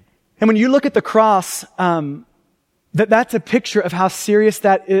 And when you look at the cross, that's a picture of how serious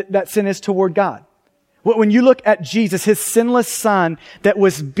that sin is toward God. When you look at Jesus, His sinless Son that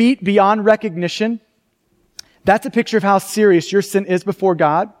was beat beyond recognition, that's a picture of how serious your sin is before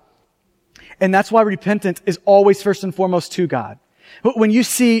God. And that's why repentance is always first and foremost to God. But when you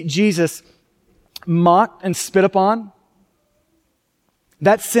see Jesus mocked and spit upon,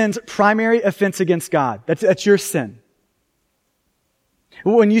 that's sin's primary offense against God. That's your sin.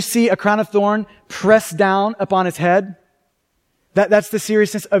 When you see a crown of thorn pressed down upon His head, that's the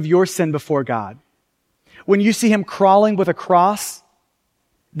seriousness of your sin before God. When you see Him crawling with a cross,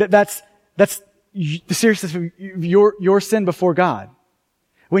 that's the seriousness of your sin before God.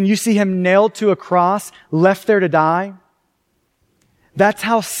 When you see Him nailed to a cross, left there to die, that's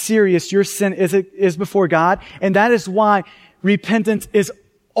how serious your sin is before God. And that is why repentance is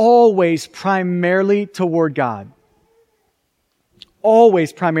always primarily toward God.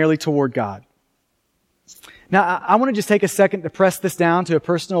 Always primarily toward God. Now, I want to just take a second to press this down to a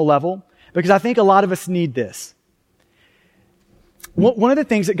personal level because I think a lot of us need this. One of the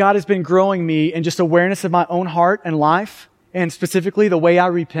things that God has been growing me in just awareness of my own heart and life, and specifically the way I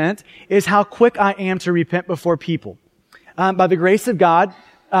repent, is how quick I am to repent before people. By the grace of God,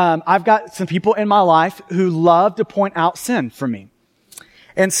 I've got some people in my life who love to point out sin for me.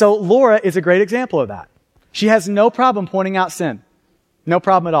 And so Laura is a great example of that. She has no problem pointing out sin. No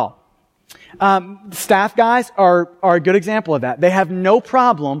problem at all. Staff guys are a good example of that. They have no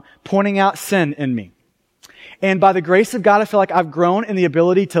problem pointing out sin in me. And by the grace of God, I feel like I've grown in the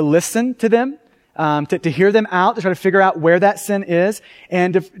ability to listen to them, to hear them out, to try to figure out where that sin is,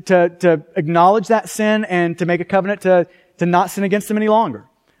 and to acknowledge that sin and to make a covenant to not sin against them any longer.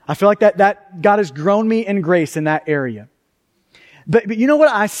 I feel like that God has grown me in grace in that area. But you know what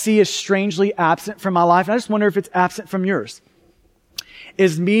I see is strangely absent from my life, and I just wonder if it's absent from yours,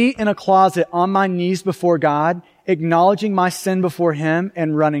 is me in a closet on my knees before God, acknowledging my sin before Him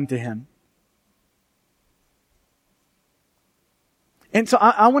and running to Him. And so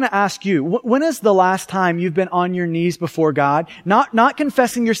I want to ask you, when is the last time you've been on your knees before God? Not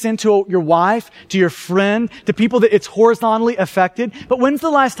confessing your sin to your wife, to your friend, to people that it's horizontally affected, but when's the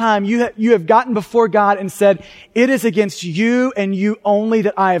last time you have gotten before God and said, it is against you and you only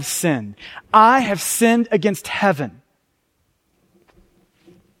that I have sinned. I have sinned against heaven.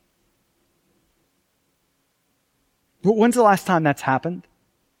 When's the last time that's happened?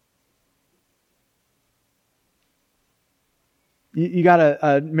 You got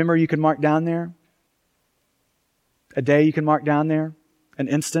a memory you can mark down there? A day you can mark down there? An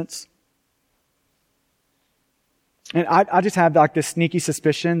instance? And I just have like this sneaky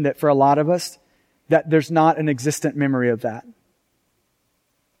suspicion that for a lot of us, that there's not an existent memory of that.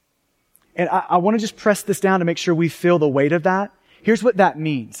 And I want to just press this down to make sure we feel the weight of that. Here's what that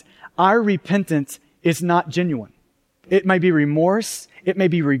means. Our repentance is not genuine. It may be remorse, it may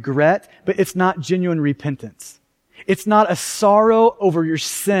be regret, but it's not genuine repentance. It's not a sorrow over your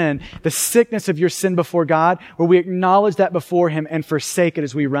sin, the sickness of your sin before God, where we acknowledge that before Him and forsake it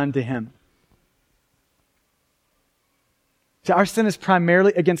as we run to Him. So our sin is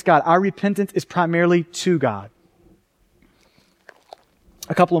primarily against God. Our repentance is primarily to God.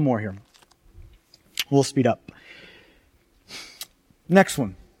 A couple of more here. We'll speed up. Next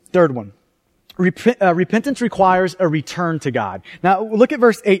one, third one. Repentance requires a return to God. Now look at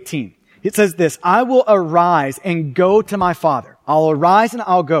verse 18. It says this, I will arise and go to my Father. I'll arise and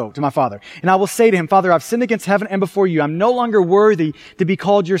I'll go to my Father. And I will say to Him, Father, I've sinned against heaven and before you. I'm no longer worthy to be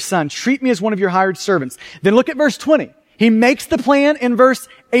called your son. Treat me as one of your hired servants. Then look at verse 20. He makes the plan in verse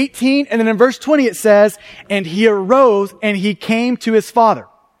 18, and then in verse 20 it says, and he arose and he came to his father.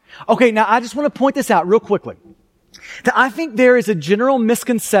 Okay, now I just want to point this out real quickly. That I think there is a general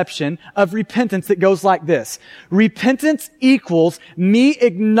misconception of repentance that goes like this. Repentance equals me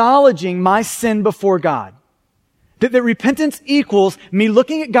acknowledging my sin before God. That repentance equals me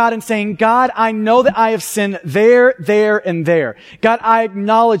looking at God and saying, God, I know that I have sinned there, and there. God, I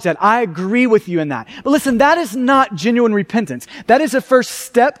acknowledge that. I agree with you in that. But listen, that is not genuine repentance. That is a first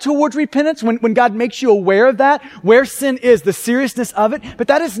step towards repentance when God makes you aware of that, where sin is, the seriousness of it. But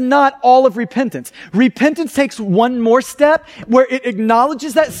that is not all of repentance. Repentance takes one more step where it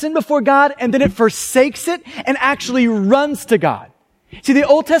acknowledges that sin before God and then it forsakes it and actually runs to God. See, the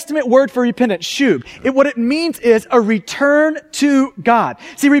Old Testament word for repentance, shub, what it means is a return to God.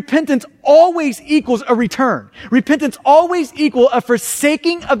 See, repentance always equals a return. Repentance always equals a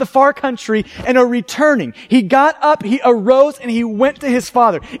forsaking of the far country and a returning. He got up, he arose, and he went to his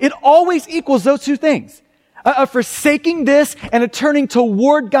Father. It always equals those two things. A forsaking this and a turning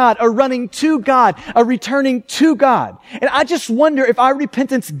toward God, a running to God, a returning to God. And I just wonder if our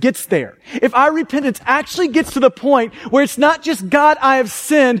repentance gets there. If our repentance actually gets to the point where it's not just God, I have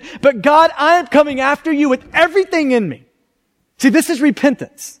sinned, but God, I am coming after you with everything in me. See, this is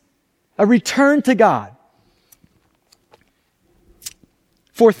repentance. A return to God.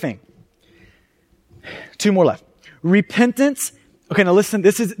 Fourth thing. Two more left. Repentance. Okay, now listen,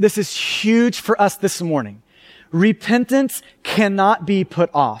 this is huge for us this morning. Repentance cannot be put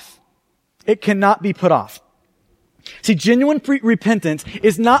off. It cannot be put off. See, genuine repentance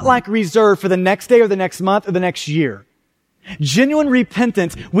is not like reserved for the next day or the next month or the next year. Genuine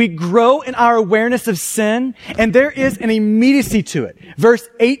repentance, we grow in our awareness of sin, and there is an immediacy to it. Verse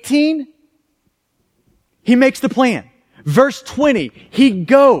 18, he makes the plan. Verse 20, he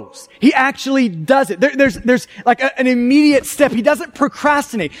goes. He actually does it. There's like an immediate step. He doesn't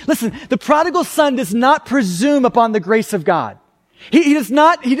procrastinate. Listen, the prodigal son does not presume upon the grace of God. He does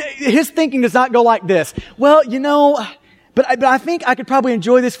not, his thinking does not go like this. Well, but I think I could probably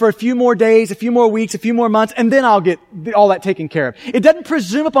enjoy this for a few more days, a few more weeks, a few more months, and then I'll get all that taken care of. It doesn't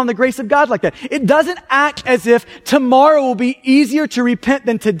presume upon the grace of God like that. It doesn't act as if tomorrow will be easier to repent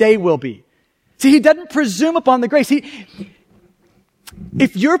than today will be. See, he doesn't presume upon the grace.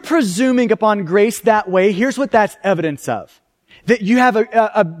 If you're presuming upon grace that way, here's what that's evidence of. That you have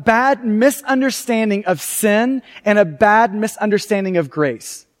a bad misunderstanding of sin and a bad misunderstanding of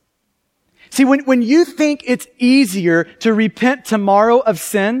grace. See, when you think it's easier to repent tomorrow of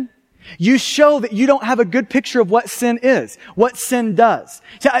sin, you show that you don't have a good picture of what sin is, what sin does.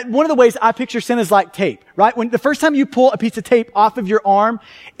 See, one of the ways I picture sin is like tape, right? When the first time you pull a piece of tape off of your arm,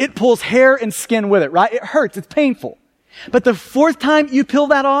 it pulls hair and skin with it, right? It hurts. It's painful. But the fourth time you peel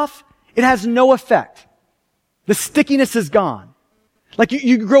that off, it has no effect. The stickiness is gone. Like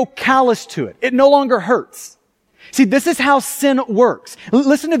you grow callous to it. It no longer hurts. See, this is how sin works.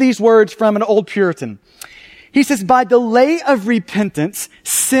 Listen to these words from an old Puritan. He says, by delay of repentance,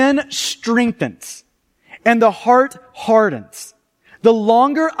 sin strengthens and the heart hardens. The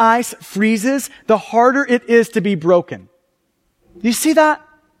longer ice freezes, the harder it is to be broken. Do you see that?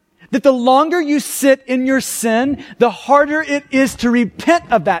 That the longer you sit in your sin, the harder it is to repent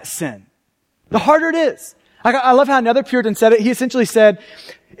of that sin. The harder it is. I love how another Puritan said it. He essentially said,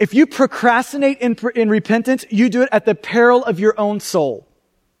 if you procrastinate in repentance, you do it at the peril of your own soul.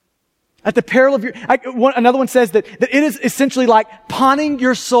 At the peril of another one says that it is essentially like pawning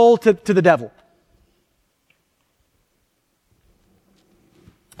your soul to the devil.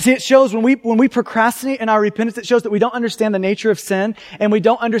 See, it shows when we procrastinate in our repentance, it shows that we don't understand the nature of sin and we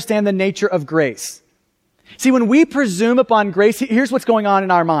don't understand the nature of grace. See, when we presume upon grace, here's what's going on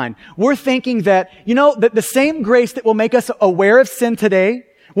in our mind. We're thinking that, that the same grace that will make us aware of sin today,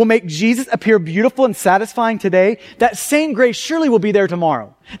 will make Jesus appear beautiful and satisfying today, that same grace surely will be there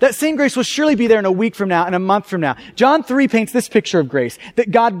tomorrow. That same grace will surely be there in a week from now and a month from now. John 3 paints this picture of grace,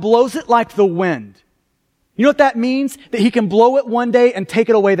 that God blows it like the wind. You know what that means? That He can blow it one day and take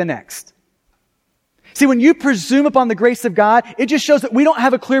it away the next. See, when you presume upon the grace of God, it just shows that we don't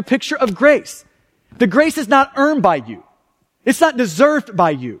have a clear picture of grace. The grace is not earned by you. It's not deserved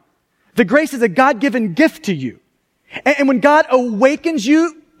by you. The grace is a God-given gift to you. And when God awakens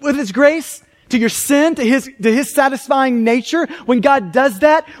you with His grace to your sin, to His satisfying nature, when God does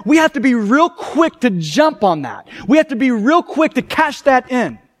that, we have to be real quick to jump on that. We have to be real quick to cash that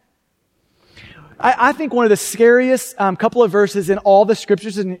in. I think one of the scariest couple of verses in all the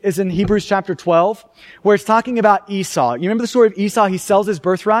scriptures is in Hebrews chapter 12, where it's talking about Esau. You remember the story of Esau? He sells his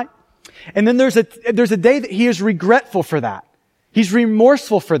birthright. And then there's a day that he is regretful for that. He's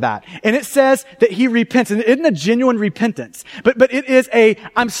remorseful for that. And it says that he repents. And it isn't a genuine repentance. But it is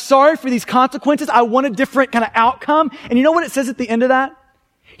I'm sorry for these consequences. I want a different kind of outcome. And you know what it says at the end of that?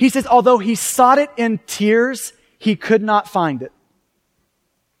 He says, although he sought it in tears, he could not find it.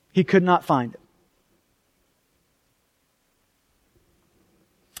 He could not find it.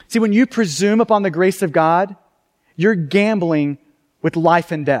 See, when you presume upon the grace of God, you're gambling with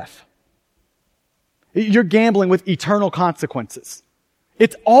life and death. You're gambling with eternal consequences.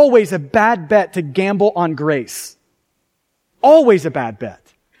 It's always a bad bet to gamble on grace. Always a bad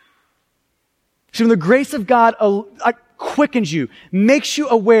bet. So when the grace of God quickens you, makes you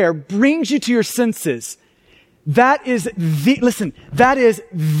aware, brings you to your senses, that is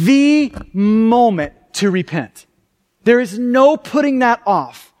the moment to repent. There is no putting that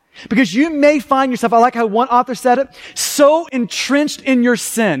off. Because you may find yourself, I like how one author said it, so entrenched in your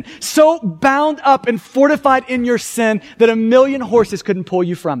sin, so bound up and fortified in your sin that 1,000,000 horses couldn't pull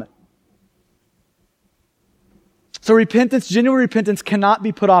you from it. So repentance, genuine repentance cannot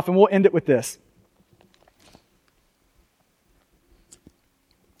be put off, and we'll end it with this.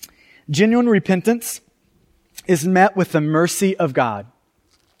 Genuine repentance is met with the mercy of God.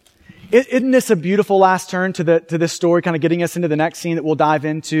 Isn't this a beautiful last turn to this story, kind of getting us into the next scene that we'll dive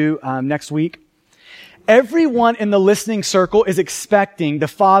into next week? Everyone in the listening circle is expecting the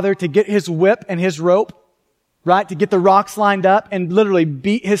father to get his whip and his rope, right? To get the rocks lined up and literally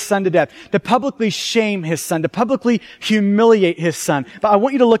beat his son to death, to publicly shame his son, to publicly humiliate his son. But I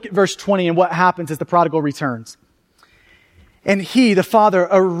want you to look at verse 20 and what happens as the prodigal returns. And he, the father,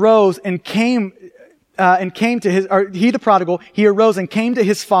 arose and came to his, or he, the prodigal, he arose and came to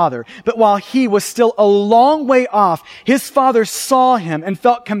his father. But while he was still a long way off, his father saw him and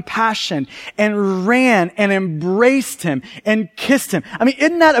felt compassion and ran and embraced him and kissed him. I mean,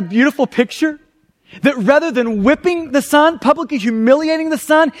 isn't that a beautiful picture? That rather than whipping the son, publicly humiliating the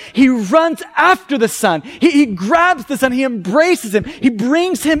son, he runs after the son. He grabs the son, he embraces him, he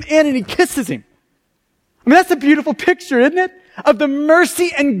brings him in and he kisses him. I mean, that's a beautiful picture, isn't it? Of the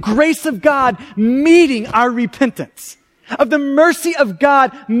mercy and grace of God meeting our repentance. Of the mercy of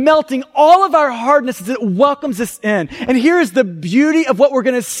God melting all of our hardness as it welcomes us in. And here's the beauty of what we're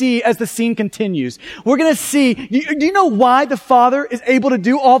going to see as the scene continues. We're going to see, do you know why the father is able to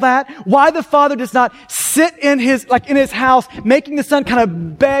do all that? Why the father does not sit in his house, making the son kind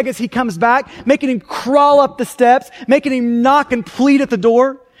of beg as he comes back, making him crawl up the steps, making him knock and plead at the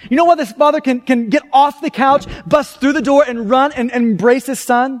door? You know why this father can get off the couch, bust through the door and run and embrace his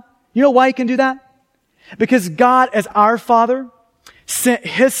son? You know why he can do that? Because God, as our Father, sent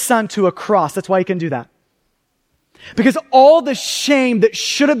His Son to a cross. That's why He can do that. Because all the shame that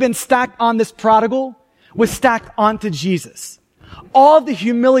should have been stacked on this prodigal was stacked onto Jesus. All the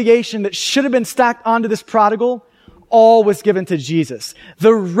humiliation that should have been stacked onto this prodigal, all was given to Jesus.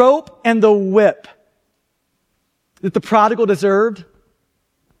 The rope and the whip that the prodigal deserved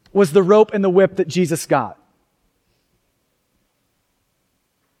was the rope and the whip that Jesus got.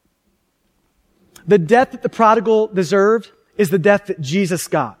 The death that the prodigal deserved is the death that Jesus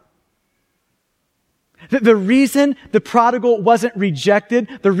got. The reason the prodigal wasn't rejected,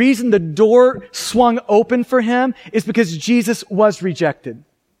 the reason the door swung open for him is because Jesus was rejected.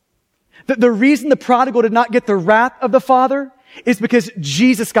 The reason the prodigal did not get the wrath of the Father is because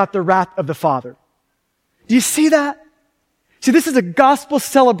Jesus got the wrath of the Father. Do you see that? See, this is a gospel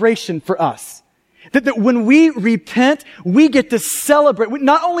celebration for us. That when we repent, we get to celebrate. We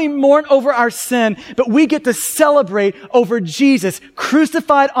not only mourn over our sin, but we get to celebrate over Jesus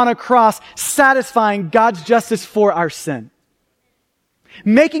crucified on a cross, satisfying God's justice for our sin.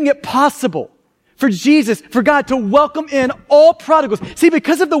 Making it possible for Jesus, for God to welcome in all prodigals. See,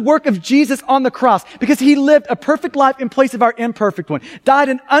 because of the work of Jesus on the cross, because He lived a perfect life in place of our imperfect one, died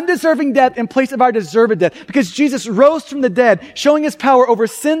an undeserving death in place of our deserved death, because Jesus rose from the dead, showing His power over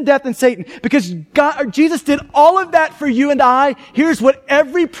sin, death, and Satan, because Jesus did all of that for you and I, here's what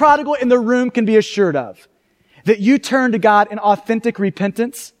every prodigal in the room can be assured of. That you turn to God in authentic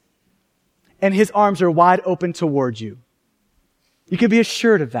repentance, and His arms are wide open towards you. You can be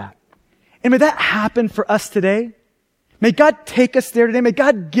assured of that. And may that happen for us today. May God take us there today. May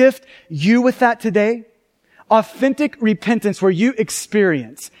God gift you with that today. Authentic repentance where you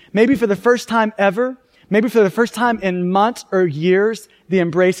experience, maybe for the first time ever, maybe for the first time in months or years, the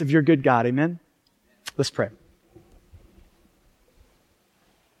embrace of your good God. Amen? Let's pray.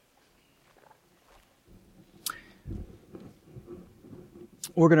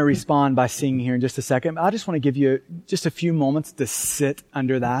 We're going to respond by singing here in just a second. I just want to give you just a few moments to sit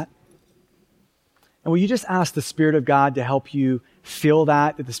under that. And will you just ask the Spirit of God to help you feel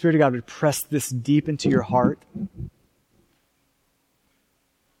that the Spirit of God would press this deep into your heart?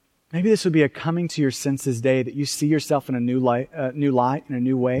 Maybe this would be a coming to your senses day, that you see yourself in a new light, in a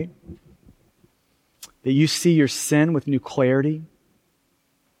new way. That you see your sin with new clarity.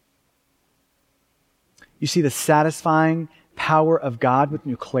 You see the satisfying power of God with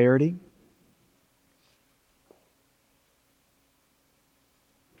new clarity.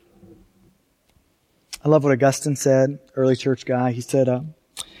 I love what Augustine said, early church guy. He said,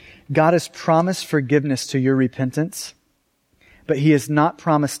 God has promised forgiveness to your repentance, but He has not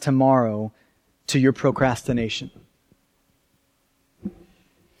promised tomorrow to your procrastination.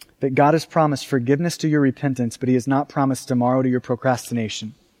 That God has promised forgiveness to your repentance, but He has not promised tomorrow to your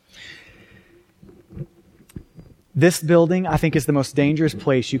procrastination. This building, I think, is the most dangerous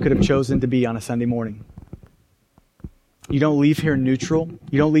place you could have chosen to be on a Sunday morning. You don't leave here neutral.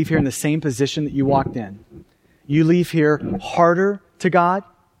 You don't leave here in the same position that you walked in. You leave here harder to God,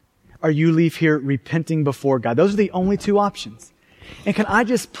 or you leave here repenting before God. Those are the only two options. And can I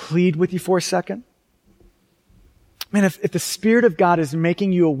just plead with you for a second? Man, if the Spirit of God is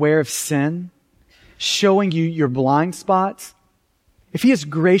making you aware of sin, showing you your blind spots, if He is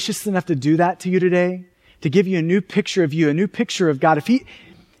gracious enough to do that to you today, to give you a new picture of you, a new picture of God,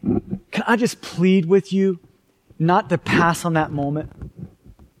 can I just plead with you not to pass on that moment?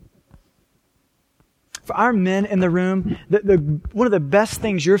 For our men in the room, one of the best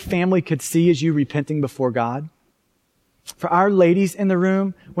things your family could see is you repenting before God. For our ladies in the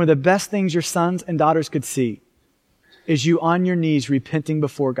room, one of the best things your sons and daughters could see is you on your knees repenting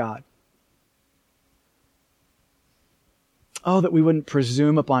before God. Oh, that we wouldn't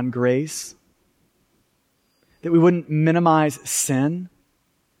presume upon grace. That we wouldn't minimize sin.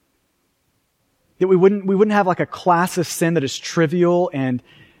 That we wouldn't have like a class of sin that is trivial and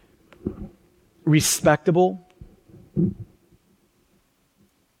respectable.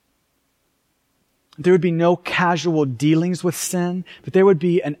 There would be no casual dealings with sin, but there would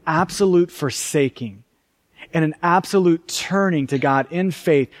be an absolute forsaking and an absolute turning to God in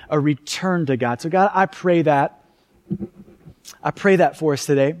faith, a return to God. So God, I pray that for us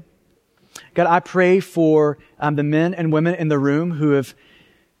today. God, I pray for the men and women in the room who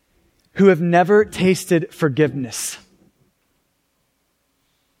have never tasted forgiveness.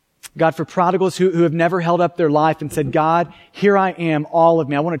 God, for prodigals who have never held up their life and said, God, here I am, all of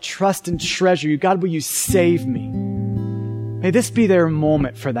me. I want to trust and treasure you. God, will you save me? May this be their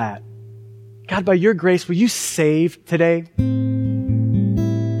moment for that. God, by your grace, will you save today?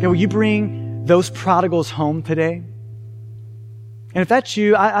 God, will you bring those prodigals home today? And if that's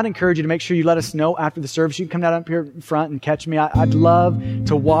you, I'd encourage you to make sure you let us know after the service. You can come down up here in front and catch me. I'd love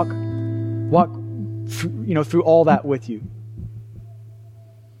to walk through all that with you.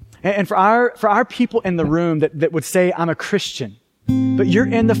 And for our people in the room that would say, I'm a Christian, but you're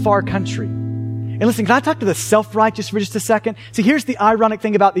in the far country. And listen, can I talk to the self-righteous for just a second? See, here's the ironic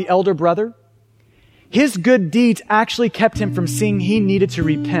thing about the elder brother. His good deeds actually kept him from seeing he needed to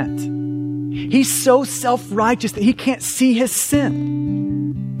repent. He's so self-righteous that he can't see his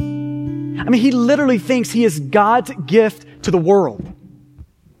sin. I mean, he literally thinks he is God's gift to the world.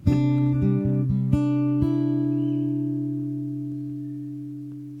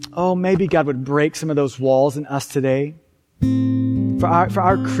 Oh, maybe God would break some of those walls in us today. For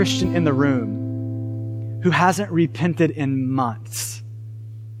our Christian in the room who hasn't repented in months,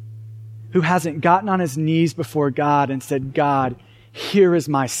 who hasn't gotten on his knees before God and said, God, here is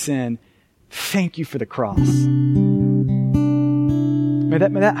my sin. Thank you for the cross. May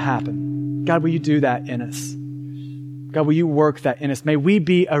that happen. God, will you do that in us? God, will you work that in us? May we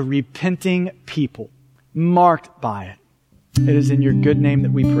be a repenting people, marked by it. It is in your good name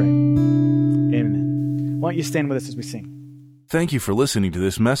that we pray. Amen. Why don't you stand with us as we sing? Thank you for listening to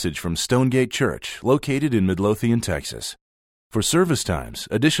this message from Stonegate Church, located in Midlothian, Texas. For service times,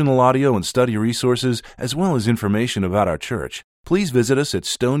 additional audio and study resources, as well as information about our church, please visit us at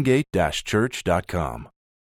stonegate-church.com.